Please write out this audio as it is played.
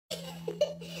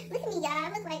Look at me, y'all. I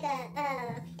look like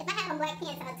if I had on black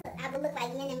pants, I would look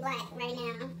like Men in Black right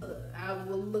now. I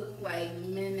would look like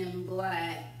Men in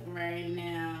Black right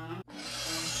now.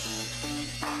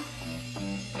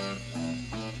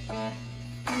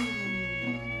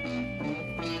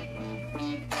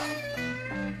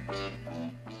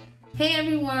 Hey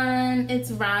everyone,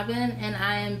 it's Robyn and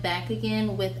I am back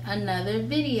again with another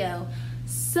video.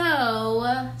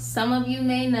 So, some of you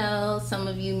may know, some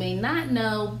of you may not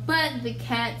know, but the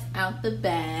cat's out the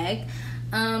bag.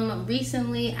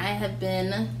 Recently I have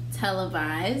been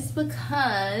televised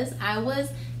because I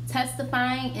was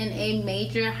testifying in a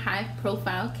major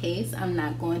high-profile case. I'm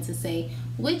not going to say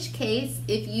which case.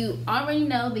 If you already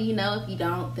know, then you know. If you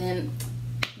don't, then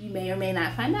you may or may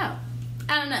not find out.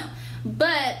 I don't know.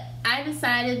 But I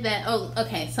decided that,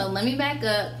 so let me back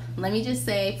up. Let me just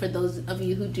say, for those of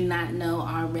you who do not know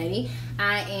already,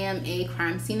 I am a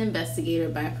crime scene investigator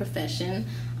by profession.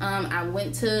 I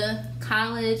went to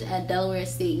college at Delaware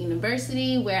State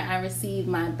University, where I received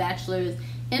my bachelor's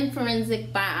in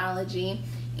forensic biology.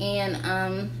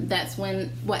 And that's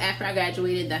when, after I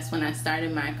graduated, that's when I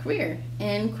started my career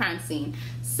in crime scene.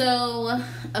 So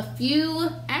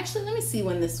actually, let me see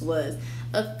when this was.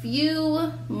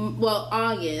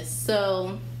 August.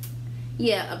 So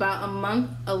yeah, about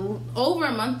over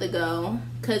a month ago,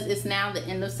 because it's now the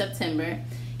end of September,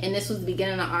 and this was the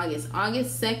beginning of August.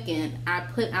 August 2nd, I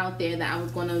put out there that I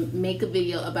was going to make a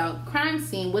video about crime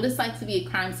scene, what it's like to be a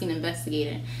crime scene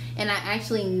investigator. And I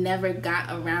actually never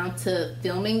got around to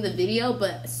filming the video,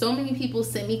 but so many people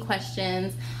sent me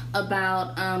questions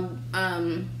about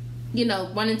you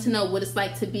know, wanting to know what it's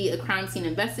like to be a crime scene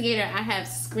investigator. I have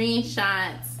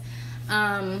screenshots.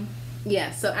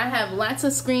 Yeah, so I have lots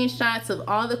of screenshots of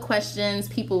all the questions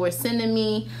people were sending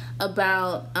me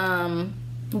about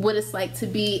what it's like to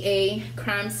be a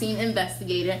crime scene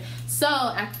investigator. So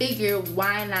I figured,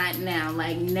 why not now?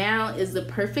 Like, now is the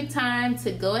perfect time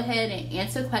to go ahead and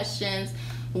answer questions,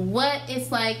 what it's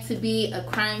like to be a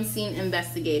crime scene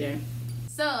investigator.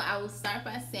 So I will start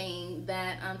by saying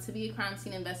that to be a crime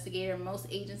scene investigator, most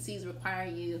agencies require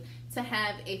you to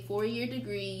have a 4-year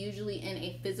degree, usually in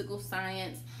a physical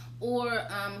science or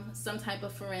some type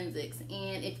of forensics.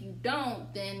 And if you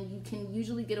don't, then you can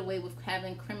usually get away with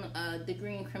having a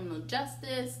degree in criminal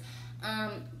justice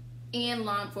and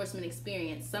law enforcement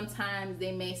experience. Sometimes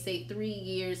they may say 3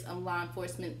 years of law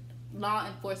enforcement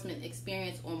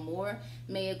experience or more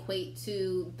may equate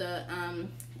to the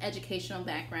educational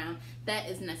background that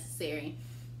is necessary.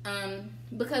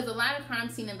 Because a lot of crime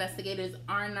scene investigators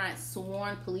are not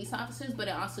sworn police officers, but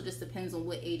it also just depends on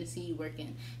what agency you work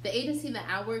in. The agency that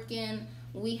I work in,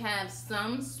 we have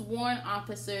some sworn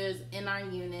officers in our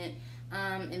unit,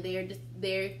 and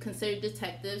they're considered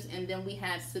detectives, and then we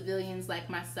have civilians like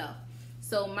myself.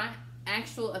 So my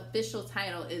actual official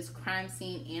title is crime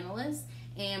scene analyst,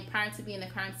 and prior to being a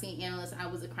crime scene analyst, I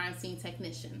was a crime scene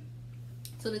technician.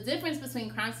 So the difference between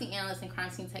crime scene analyst and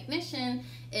crime scene technician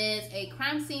is a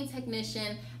crime scene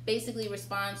technician basically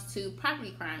responds to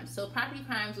property crimes. So property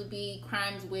crimes would be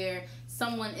crimes where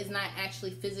someone is not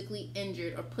actually physically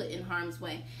injured or put in harm's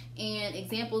way. And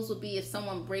examples would be if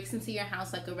someone breaks into your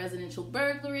house, like a residential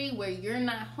burglary where you're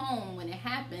not home when it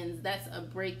happens, that's a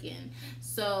break-in.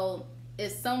 So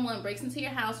if someone breaks into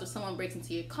your house, or someone breaks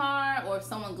into your car, or if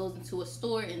someone goes into a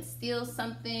store and steals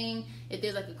something, if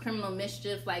there's like a criminal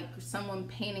mischief, like someone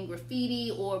painting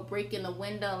graffiti or breaking a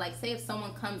window, like say if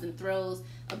someone comes and throws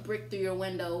a brick through your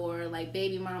window, or like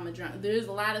baby mama drama. There's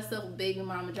a lot of stuff with baby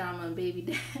mama drama and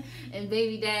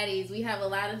baby daddies. We have a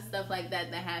lot of stuff like that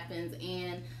that happens,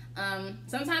 and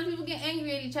sometimes people get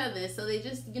angry at each other, so they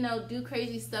just, you know, do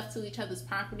crazy stuff to each other's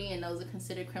property, and those are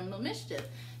considered criminal mischief.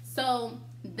 So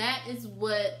that is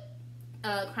what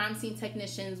crime scene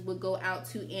technicians would go out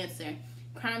to answer.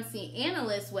 Crime scene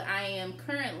analysts, what I am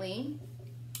currently,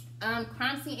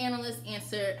 crime scene analysts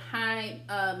answer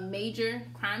major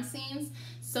crime scenes.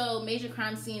 So major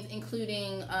crime scenes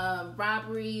including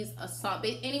robberies, assault,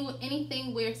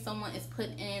 anything where someone is put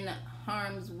in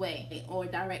harm's way or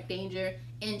direct danger,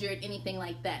 injured, anything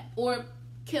like that, or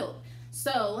killed.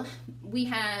 So we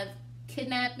have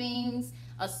kidnappings,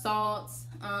 assaults,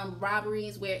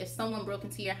 robberies, where if someone broke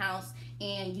into your house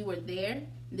and you were there,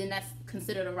 then that's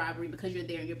considered a robbery because you're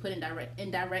there and you're put in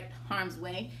direct harm's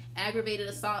way. Aggravated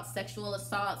assaults, sexual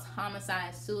assaults,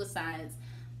 homicides, suicides,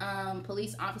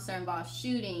 police officer involved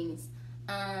shootings,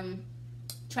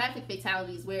 traffic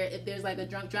fatalities, where if there's like a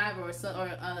drunk driver or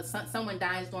someone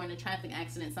dies during a traffic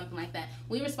accident, something like that,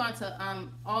 we respond to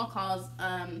all calls.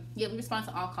 We respond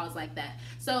to all calls like that.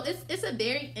 So it's a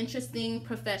very interesting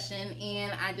profession,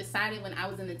 and I decided when I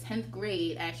was in the 10th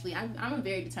grade, actually, I'm a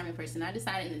very determined person. I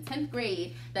decided in the 10th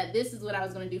grade that this is what I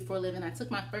was going to do for a living. I took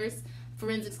my first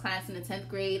forensics class in the 10th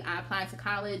grade. I applied to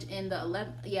college in the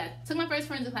 11th, took my first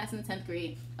forensic class in the 10th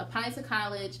grade, applied to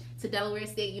college to Delaware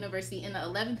State University in the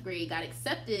 11th grade, got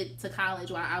accepted to college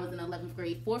while I was in 11th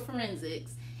grade for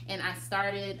forensics, and I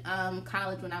started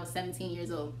college when I was 17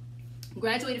 years old.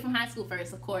 Graduated from high school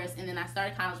first, of course, and then I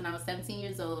started college when I was 17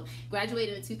 years old.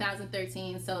 Graduated in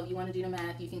 2013, so if you want to do the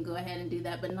math, you can go ahead and do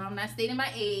that, but no, I'm not stating my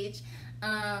age.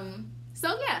 So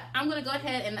yeah, I'm going to go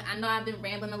ahead, and I know I've been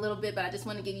rambling a little bit, but I just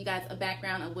want to give you guys a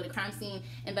background of what a crime scene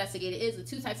investigator is, the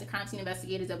two types of crime scene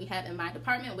investigators that we have in my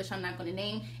department, which I'm not going to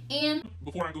name. And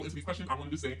before I go into these questions, I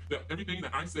wanted to say that everything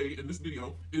that I say in this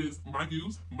video is my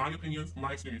views, my opinions,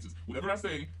 my experiences. Whatever I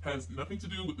say has nothing to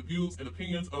do with the views and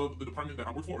opinions of the department that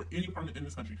I work for, or any department in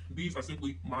this country. These are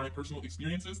simply my personal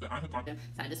experiences that I have gone through.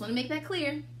 So I just want to make that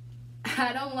clear.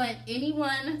 I don't want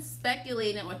anyone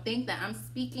speculating or think that I'm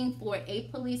speaking for a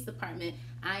police department.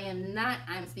 I am not.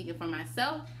 I'm speaking for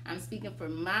myself. I'm speaking for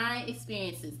my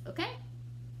experiences. Okay?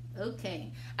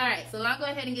 Okay. All right. So I'll go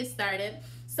ahead and get started.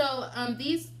 So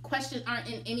these questions aren't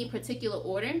in any particular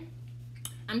order.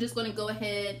 I'm just going to go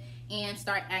ahead and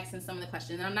start asking some of the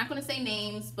questions. And I'm not going to say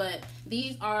names, but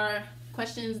these are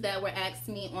questions that were asked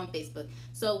me on Facebook.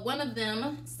 So one of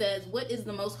them says, what is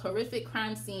the most horrific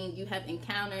crime scene you have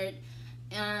encountered?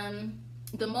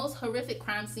 The most horrific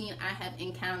crime scene I have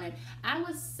encountered, I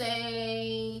would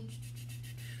say,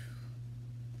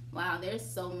 wow, there's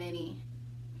so many.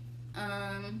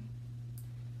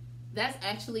 That's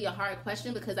actually a hard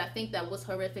question, because I think that what's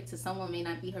horrific to someone may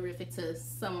not be horrific to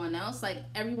someone else. Like,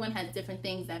 everyone has different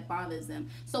things that bothers them.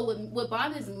 So what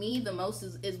bothers me the most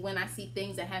is when I see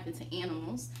things that happen to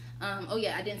animals. Oh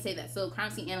yeah, I didn't say that. So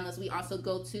crime scene analysts, we also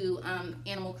go to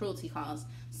animal cruelty calls.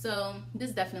 So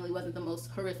this definitely wasn't the most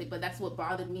horrific, but that's what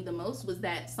bothered me the most, was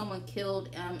that someone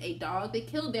killed a dog. They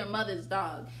killed their mother's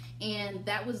dog, and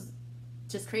that was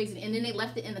just crazy. And then they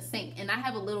left it in the sink, and I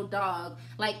have a little dog.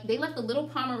 Like, they left a little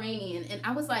Pomeranian, and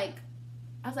I was like,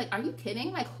 are you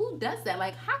kidding? Like, who does that?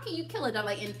 Like, how can you kill a dog?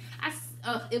 Like, and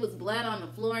it was blood on the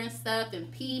floor and stuff,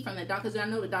 and pee from the dog, because I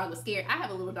know the dog was scared. I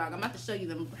have a little dog. I'm about to show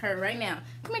you her right now.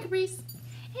 Come here, Caprice.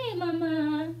 Hey,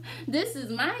 Mama. This is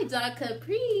my dog,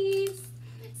 Caprice.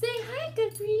 Say hi,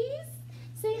 Caprice.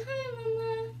 Say hi,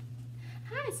 Mama.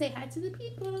 Hi. Say hi to the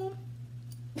people.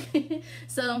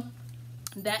 So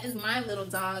that is my little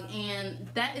dog, and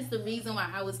that is the reason why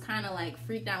I was kind of like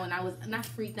freaked out when I was, not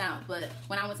freaked out, but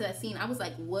when I went to that scene, I was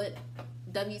like, what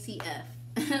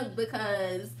WTF?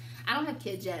 Because I don't have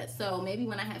kids yet, so maybe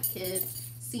when I have kids,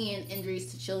 seeing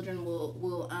injuries to children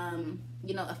will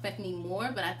affect me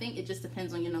more. But I think it just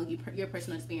depends on your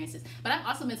personal experiences. But I've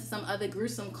also been to some other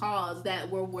gruesome calls that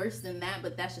were worse than that,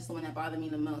 but that's just the one that bothered me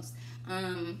the most.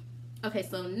 Okay,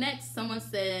 so next, someone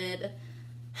said,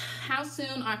 how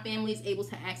soon are families able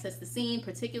to access the scene,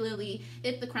 particularly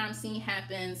if the crime scene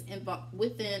happens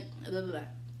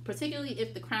particularly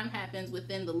if the crime happens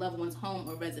within the loved one's home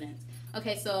or residence?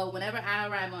 Okay, so whenever I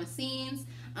arrive on scenes,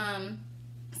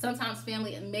 sometimes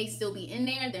family may still be in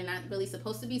there. They're not really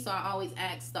supposed to be, so I always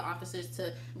ask the officers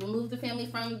to remove the family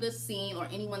from the scene, or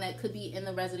anyone that could be in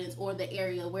the residence or the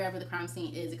area wherever the crime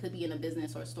scene is. It could be in a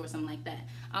business or a store, something like that.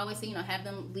 I always say, have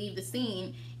them leave the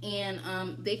scene, and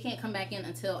they can't come back in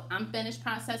until I'm finished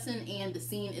processing and the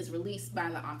scene is released by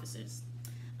the officers.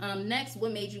 Next,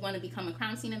 what made you want to become a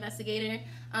crime scene investigator?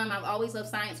 I've always loved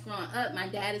science growing up. My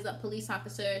dad is a police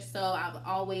officer, so I've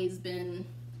always been,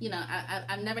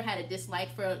 I've never had a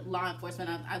dislike for law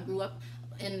enforcement. I grew up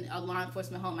in a law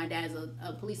enforcement home. My dad is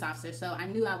a police officer, so I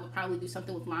knew I would probably do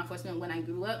something with law enforcement when I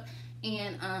grew up.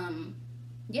 And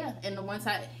and once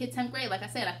I hit 10th grade, like I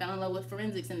said, I fell in love with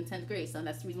forensics in the 10th grade, so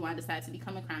that's the reason why I decided to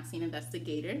become a crime scene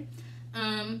investigator.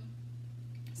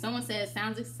 Someone said, it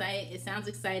sounds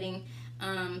exciting.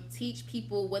 Teach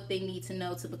people what they need to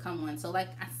know to become one. So like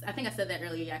I think I said that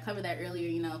earlier. Yeah, I covered that earlier.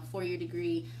 4-year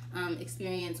degree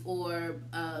experience or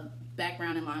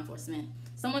background in law enforcement.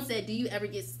 Someone said, do you ever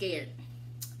get scared?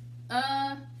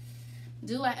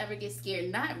 Do I ever get scared?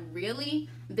 Not really.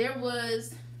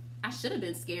 I should have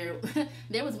been scared.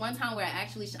 There was one time where I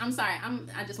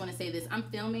just want to say this. I'm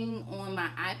filming on my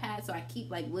iPad, so I keep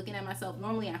looking at myself.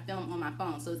 Normally I film on my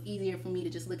phone, so it's easier for me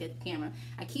to just look at the camera.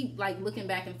 I keep looking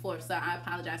back and forth, so I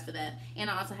apologize for that. And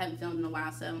I also haven't filmed in a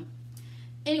while, so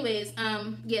anyways,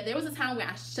 yeah, there was a time where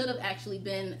I should have actually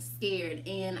been scared,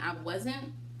 and I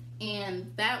wasn't.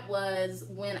 And that was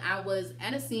when I was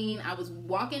at a scene. I was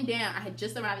walking down. I had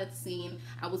just arrived at the scene.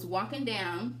 I was walking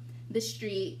down the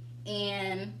street,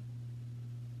 and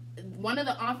one of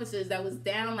the officers that was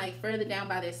down, like further down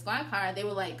by their squad car, they're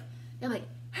like,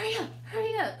 hurry up.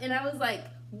 And I was like,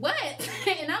 what?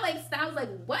 And I like stopped. I was like,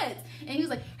 what? And he was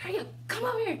like, hurry up, come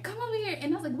over here.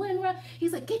 And I was like, what in the world?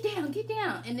 He's like, get down.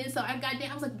 And then so I got down.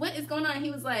 I was like, what is going on? And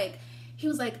he was like,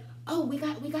 oh, we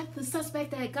got the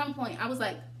suspect at gunpoint. I was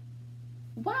like,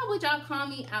 why would y'all call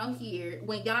me out here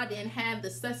when y'all didn't have the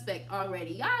suspect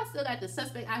already? Y'all still got the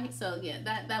suspect out here. So yeah,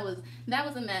 that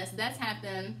was a mess. That's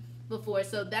happened before.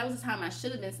 So that was the time I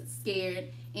should have been scared.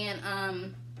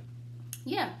 And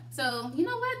yeah, so you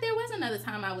know what, there was another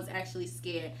time I was actually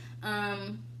scared.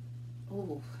 I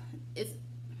don't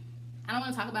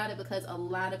want to talk about it because a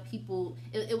lot of people,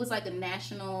 it was like a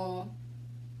national,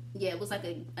 it was like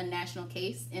a national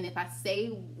case. And if I say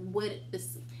what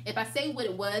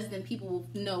it was, then people will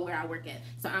know where I work at.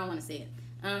 So I don't want to say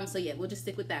it. So yeah, we'll just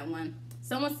stick with that one.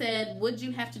 Someone said, what'd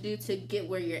you have to do to get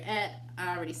where you're at?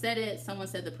 I already said it. Someone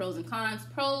said the pros and cons.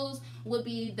 Pros would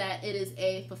be that it is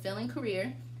a fulfilling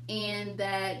career and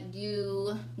that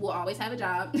you will always have a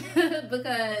job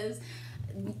because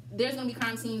there's gonna be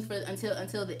crime scenes for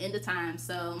until the end of time.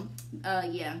 So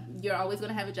yeah, you're always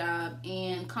gonna have a job.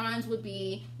 And cons would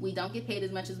be we don't get paid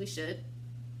as much as we should.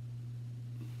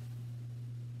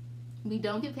 We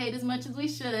don't get paid as much as we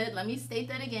should. Let me state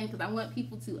that again because I want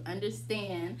people to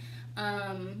understand.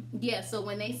 Yeah, so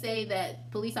when they say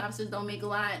that police officers don't make a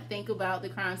lot, think about the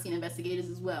crime scene investigators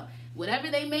as well. Whatever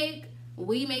they make,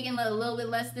 we making a little bit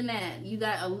less than that. You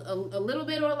got a little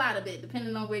bit or a lot of it,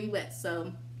 depending on where you at.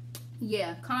 So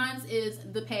yeah, cons is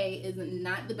the pay is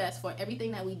not the best for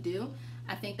everything that we do.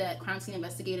 I think that crime scene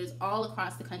investigators all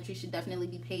across the country should definitely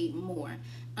be paid more.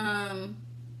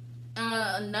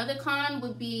 Another con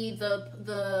would be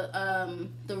the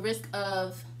risk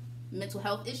of mental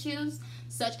health issues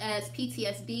such as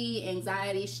PTSD,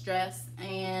 anxiety, stress,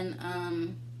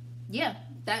 and yeah,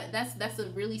 that's a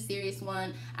really serious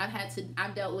one.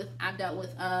 I've dealt with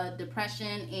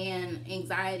depression and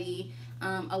anxiety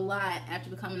a lot after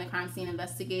becoming a crime scene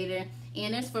investigator,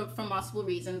 and it's for multiple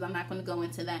reasons. I'm not going to go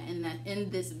into that in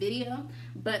this video,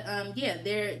 but yeah,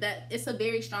 it's a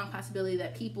very strong possibility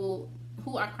that people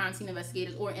who are crime scene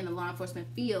investigators or in the law enforcement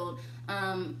field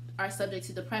are subject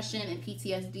to depression and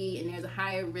PTSD, and there's a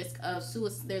higher risk of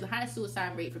suicide. There's a higher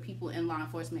suicide rate for people in law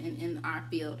enforcement in our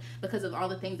field because of all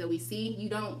the things that we see. You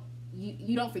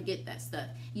don't forget that stuff.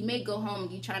 You may go home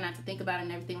and you try not to think about it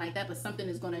and everything like that, but something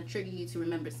is going to trigger you to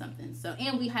remember something. So,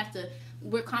 and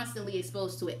we're constantly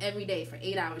exposed to it every day for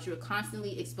 8 hours. You're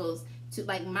constantly exposed to,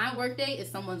 like, my work day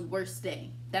is someone's worst day.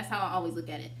 That's how I always look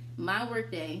at it. My work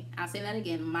day, I'll say that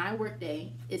again, my work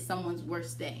day is someone's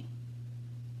worst day.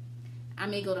 I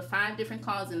may go to 5 different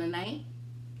calls in a night,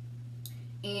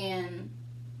 and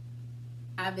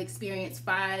I've experienced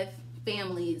 5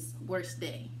 families' worst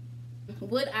day.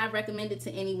 Would I recommend it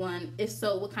to anyone? If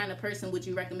so, what kind of person would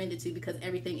you recommend it to? Because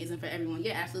everything isn't for everyone.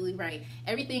 You're absolutely right.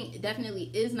 Everything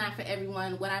definitely is not for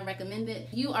everyone. Would I recommend it?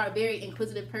 You are a very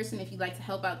inquisitive person if you like to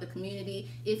help out the community.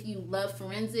 If you love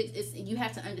forensics, you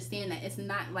have to understand that it's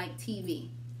not like TV.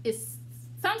 It's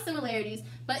some similarities,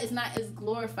 but it's not as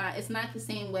glorified. It's not the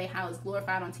same way how it's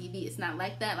glorified on TV. It's not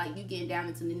like that. Like, you getting down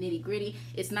into the nitty gritty.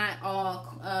 It's not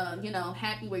all,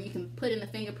 happy where you can put in a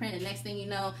fingerprint and next thing you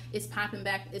know, it's popping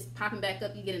back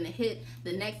up. You get in a hit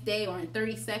the next day or in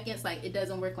 30 seconds. Like, it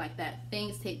doesn't work like that.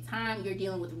 Things take time. You're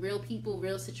dealing with real people,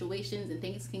 real situations, and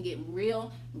things can get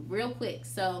real quick.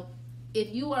 So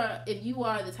if you are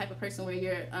the type of person where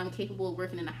you're capable of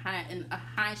working in a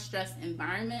high stress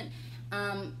environment,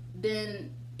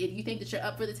 then if you think that you're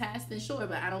up for the task, then sure.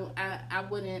 But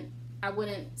I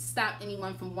wouldn't stop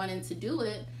anyone from wanting to do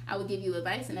it. I would give you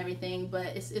advice and everything, but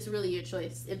it's really your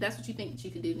choice. If that's what you think that you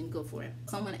can do, then go for it.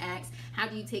 Someone asks, how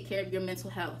do you take care of your mental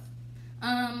health?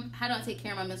 How do I take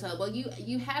care of my mental health? Well,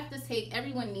 you have to take,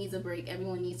 everyone needs a break.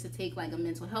 Everyone needs to take like a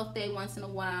mental health day once in a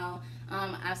while.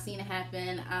 I've seen it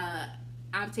happen.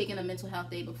 I've taken a mental health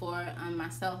day before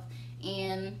myself,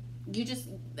 and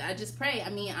I just pray. I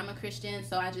mean, I'm a Christian,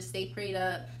 so I just stay prayed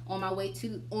up on my way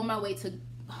to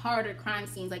harder crime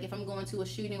scenes. Like if I'm going to a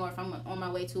shooting or if I'm on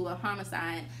my way to a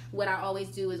homicide, what I always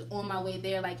do is on my way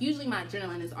there, like usually my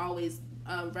adrenaline is always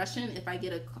rushing if I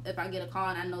get a call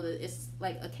and I know that it's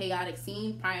like a chaotic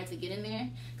scene prior to getting there,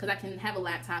 because I can have a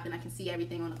laptop and I can see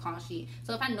everything on the call sheet.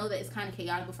 So if I know that it's kind of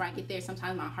chaotic before I get there,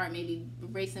 sometimes my heart may be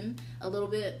racing a little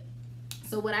bit.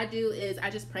 So what I do is I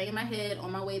just pray in my head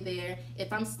on my way there.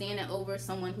 If I'm standing over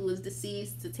someone who is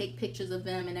deceased, to take pictures of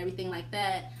them and everything like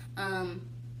that,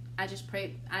 I just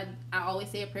pray. I always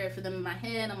say a prayer for them in my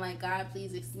head. I'm like, God,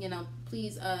 please,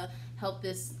 please help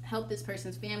this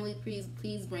person's family.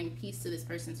 Please bring peace to this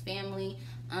person's family.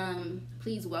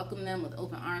 Please welcome them with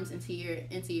open arms into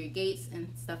your gates and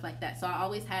stuff like that. So I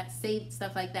always say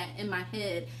stuff like that in my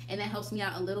head, and that helps me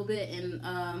out a little bit.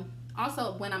 And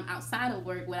also, when I'm outside of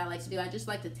work, what I like to do, I just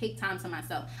like to take time to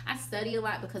myself. I study a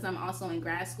lot because I'm also in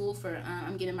grad school for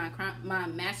I'm getting my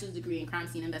master's degree in crime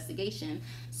scene investigation.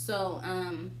 So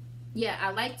yeah,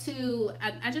 I like to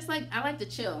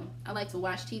chill. I like to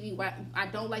watch TV. I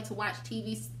don't like to watch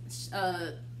TV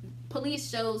police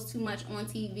shows too much on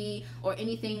TV, or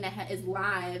anything that is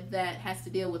live that has to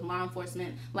deal with law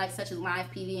enforcement, like such as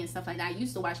live PD and stuff like that. I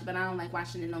used to watch it, but I don't like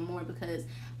watching it no more, because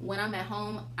when I'm at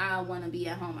home, I want to be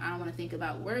at home. I don't want to think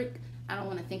about work. I don't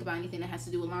want to think about anything that has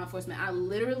to do with law enforcement. I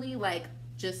literally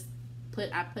just put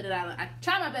it out. I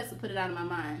try my best to put it out of my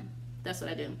mind. That's what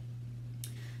I do.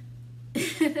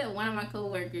 One of my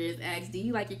coworkers asked, do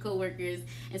you like your coworkers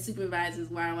and supervisors?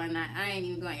 Why or why not? I ain't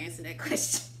even going to answer that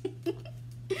question.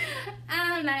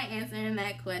 I'm not answering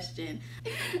that question.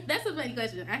 That's a funny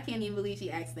question. I can't even believe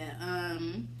she asked that.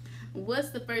 What's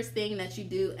the first thing that you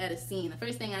do at a scene? The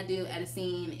first thing I do at a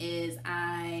scene is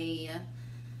I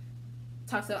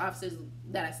talk to the officers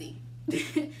that I see.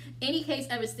 Any case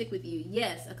ever stick with you?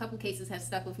 Yes, a couple cases have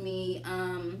stuck with me.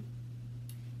 And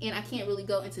I can't really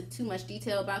go into too much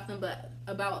detail about them, but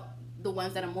about the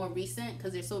ones that are more recent,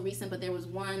 because they're so recent. But there was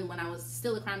one when I was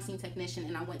still a crime scene technician,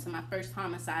 and I went to my first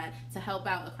homicide to help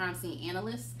out a crime scene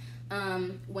analyst.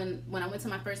 When I went to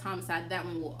my first homicide, that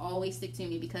one will always stick to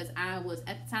me, because I was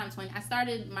at the time 20. I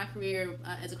started my career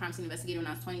as a crime scene investigator when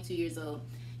I was 22 years old.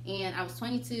 And I was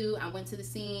 22, I went to the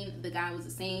scene, the guy was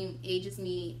the same age as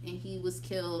me, and he was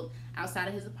killed outside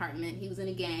of his apartment. He was in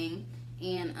a gang,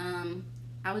 and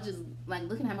I was just like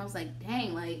looking at him, I was like,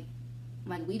 dang, like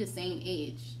we the same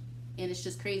age. And it's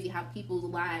just crazy how people's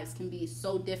lives can be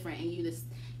so different, and you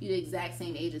the exact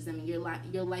same age as them, and your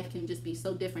life can just be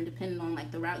so different depending on like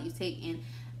the route you take. And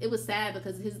it was sad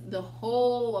because the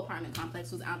whole apartment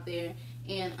complex was out there.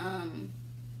 And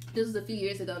this was a few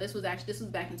years ago. This was back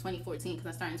in 2014, because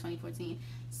I started in 2014.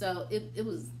 So it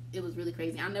was really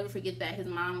crazy. I'll never forget that his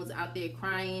mom was out there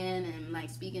crying and like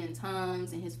speaking in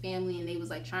tongues, and his family, and they was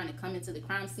like trying to come into the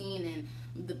crime scene,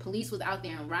 and the police was out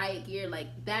there in riot gear. Like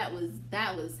that was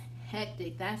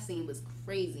hectic. That scene was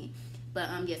crazy. But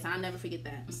yes, I'll never forget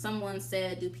that. Someone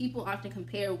said, do people often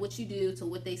compare what you do to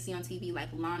what they see on TV, like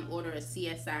Law and Order or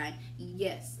CSI?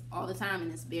 Yes, all the time,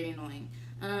 and it's very annoying.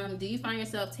 Do you find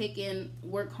yourself taking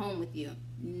work home with you?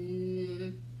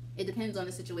 It depends on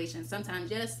the situation.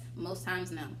 Sometimes yes, most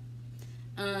times no.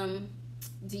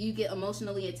 Do you get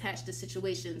emotionally attached to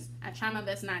situations? I try my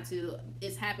best not to.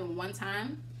 It's happened one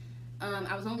time.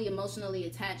 I was only emotionally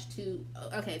attached to,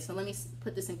 okay, so let me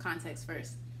put this in context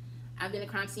first. I've been a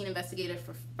crime scene investigator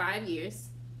for 5 years.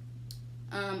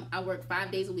 I work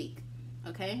 5 days a week,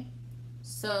 okay?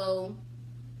 So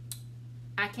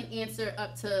I can answer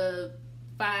up to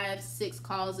 5-6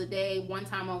 calls a day. One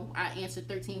time I answered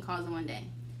 13 calls in one day.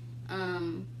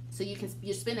 So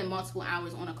you're spending multiple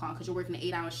hours on a call, because you're working an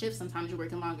 8-hour shift. Sometimes you're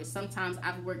working longer. Sometimes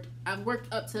I've worked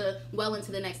up to well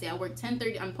into the next day. I work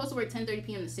 10:30. I'm supposed to work 10:30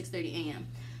 p.m. to 6:30 a.m.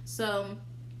 So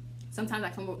sometimes I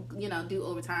can do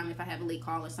overtime if I have a late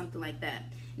call or something like that.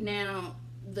 Now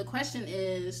the question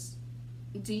is,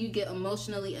 do you get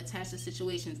emotionally attached to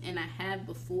situations? And I have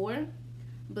before,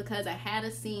 because I had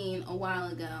a scene a while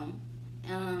ago,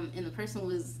 and the person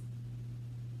was.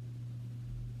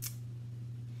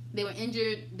 They were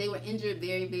injured in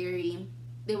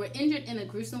a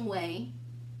gruesome way.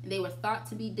 They were thought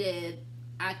to be dead.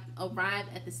 I arrived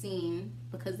at the scene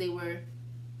because they were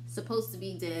supposed to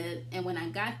be dead, and when I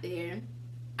got there,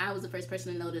 I was the first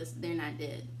person to notice they're not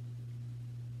dead.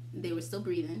 They were still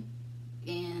breathing,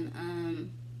 and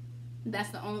that's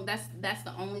the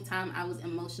only time I was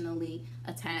emotionally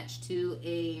attached to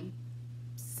a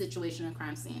situation or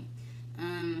crime scene.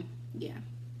 Yeah.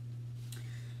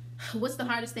 What's the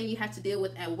hardest thing you have to deal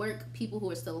with at work? People who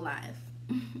are still alive.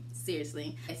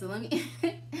 Seriously. Okay, so let me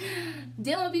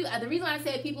dealing with people. The reason why I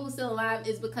say people who are still alive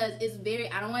is because it's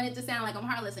I don't want it to sound like I'm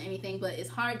heartless or anything, but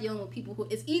it's hard dealing with people who,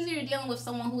 it's easier dealing with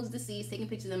someone who's deceased, taking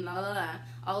pictures of them, blah, blah, blah,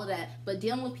 all of that. But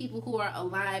dealing with people who are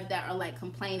alive that are like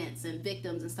complainants and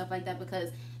victims and stuff like that, because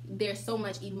there's so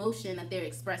much emotion that they're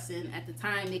expressing at the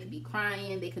time. They could be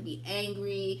crying, they could be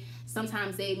angry.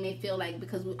 Sometimes they may feel like,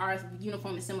 because our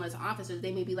uniform is similar to officers,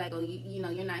 they may be like, oh, you know,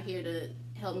 you're not here to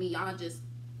help me, y'all just,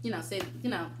 say,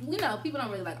 people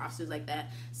don't really like officers like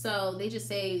that. So they just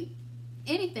say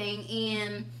anything,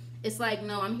 and it's like,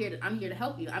 no, I'm here to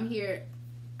help you. I'm here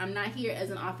I'm not here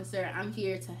as an officer. I'm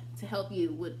here to help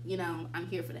you with, you know, I'm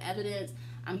here for the evidence.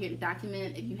 I'm here to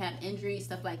document if you have injuries,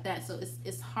 stuff like that. So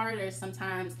it's harder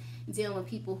sometimes dealing with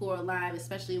people who are alive,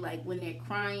 especially like when they're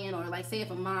crying, or like say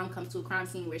if a mom comes to a crime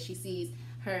scene where she sees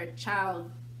her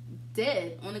child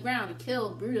dead on the ground or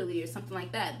killed brutally or something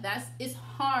like that. It's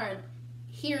hard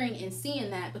hearing and seeing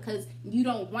that, because you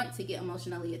don't want to get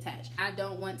emotionally attached. I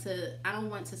don't want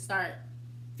to start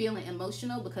feeling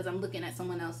emotional because I'm looking at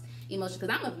someone else emotional,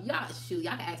 because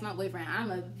y'all can ask my boyfriend.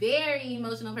 I'm a very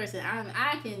emotional person.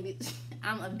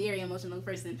 I'm a very emotional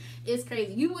person. It's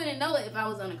crazy. You wouldn't know it if I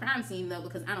was on a crime scene though,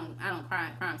 because I don't cry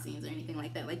at crime scenes or anything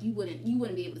like that. Like you wouldn't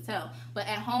be able to tell. But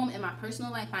at home in my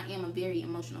personal life, I am a very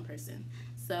emotional person.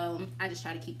 So I just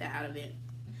try to keep that out of it.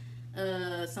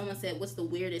 Someone said, what's the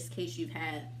weirdest case you've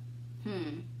had?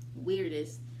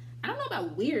 Weirdest. I don't know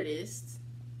about weirdest.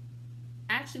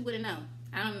 I actually wouldn't know.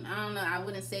 I don't know. I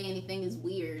wouldn't say anything is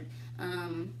weird.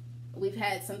 We've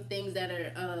had some things that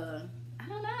are I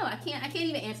don't know. I can't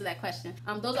even answer that question.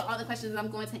 Those are all the questions I'm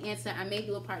going to answer. I may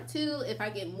do a part 2 if I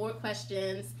get more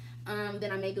questions.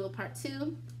 Then I may do a part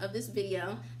 2 of this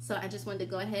video. So I just wanted to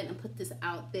go ahead and put this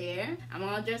out there. I'm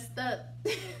all dressed up.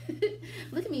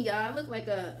 Look at me, y'all. I look like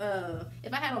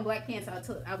if I had on black pants,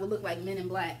 I would look like Men in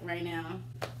Black right now.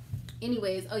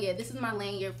 Anyways, oh yeah, this is my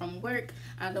lanyard from work.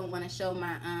 I don't want to show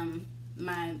my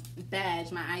my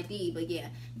badge, my ID, but yeah,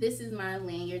 this is my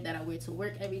lanyard that I wear to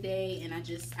work every day. And I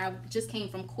just came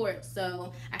from court,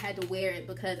 so I had to wear it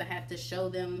because I have to show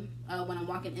them when I'm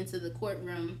walking into the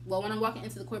courtroom. Well, when I'm walking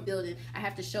into the court building, I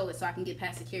have to show it so I can get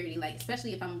past security, like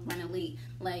especially if I'm running late,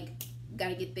 like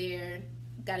gotta get there,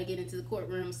 gotta get into the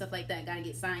courtroom, stuff like that, gotta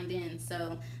get signed in.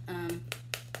 So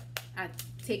I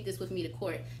take this with me to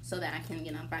court so that I can,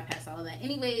 you know, bypass all of that.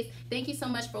 Anyways, thank you so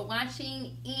much for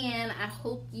watching, and I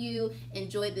hope you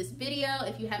enjoyed this video.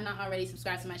 If you have not already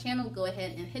subscribed to my channel, go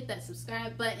ahead and hit that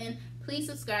subscribe button. Please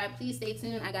subscribe. Please stay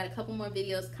tuned. I got a couple more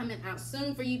videos coming out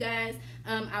soon for you guys.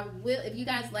 If you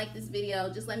guys like this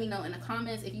video, just let me know in the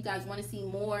comments. If you guys want to see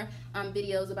more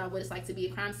videos about what it's like to be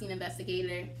a crime scene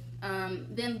investigator,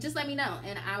 then just let me know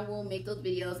and I will make those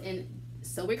videos. And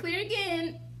so we're clear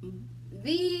again,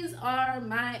 these are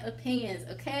my opinions,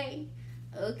 okay?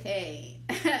 Okay.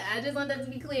 I just want that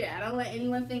to be clear. I don't want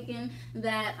anyone thinking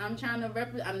that I'm trying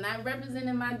to I'm not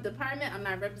representing my department. I'm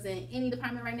not representing any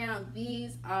department right now.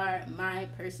 These are my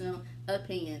personal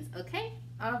opinions, okay?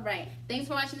 All right. Thanks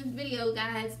for watching this video,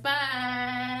 guys.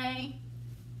 Bye.